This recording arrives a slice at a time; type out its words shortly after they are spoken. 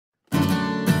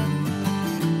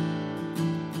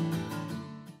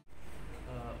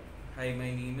Hi,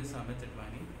 my name is Amit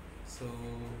Advani. So,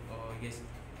 yes,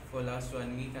 for last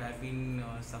 1 week I have been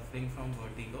suffering from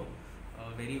vertigo, a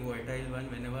very volatile one.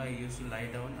 Whenever I used to lie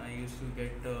down, I used to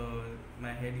get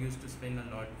my head used to spin a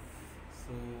lot.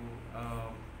 So,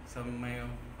 some my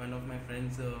one of my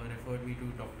friends referred me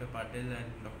to Dr. Patil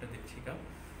and Dr. Dikshika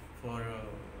for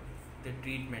the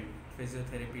treatment,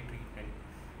 physiotherapy treatment.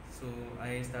 So,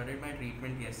 I started my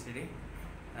treatment yesterday,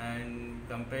 and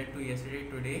compared to yesterday,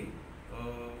 today.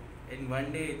 In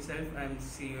 1 day itself,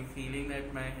 feeling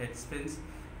that my head spins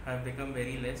have become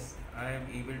very less. I am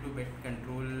able to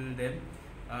control them.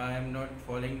 I am not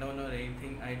falling down or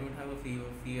anything. I don't have a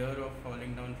fear of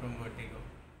falling down from vertigo.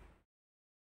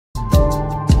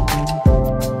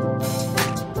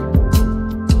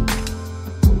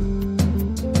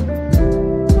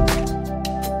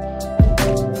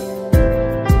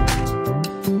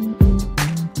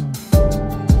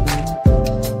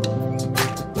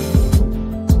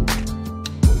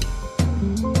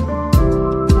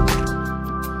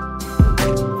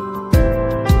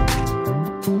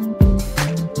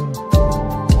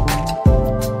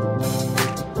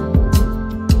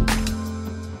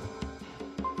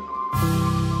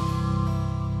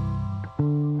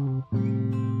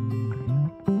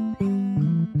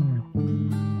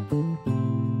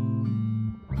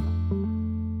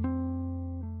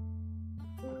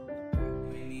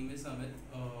 My name is Amit.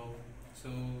 So,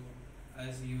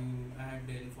 as you had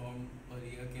informed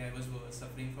earlier, I was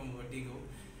suffering from vertigo.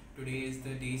 Today is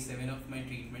the day 7 of my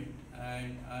treatment,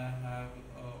 and I have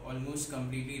almost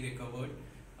completely recovered.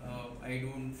 I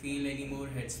don't feel any more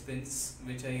head spins,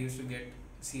 which I used to get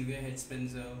severe head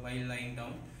spins while lying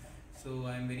down. So,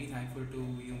 I am very thankful to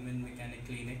Human Mechanic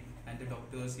Clinic and the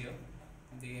doctors here.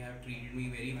 They have treated me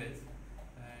very well,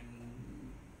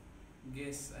 and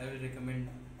yes, I will recommend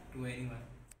to anyone.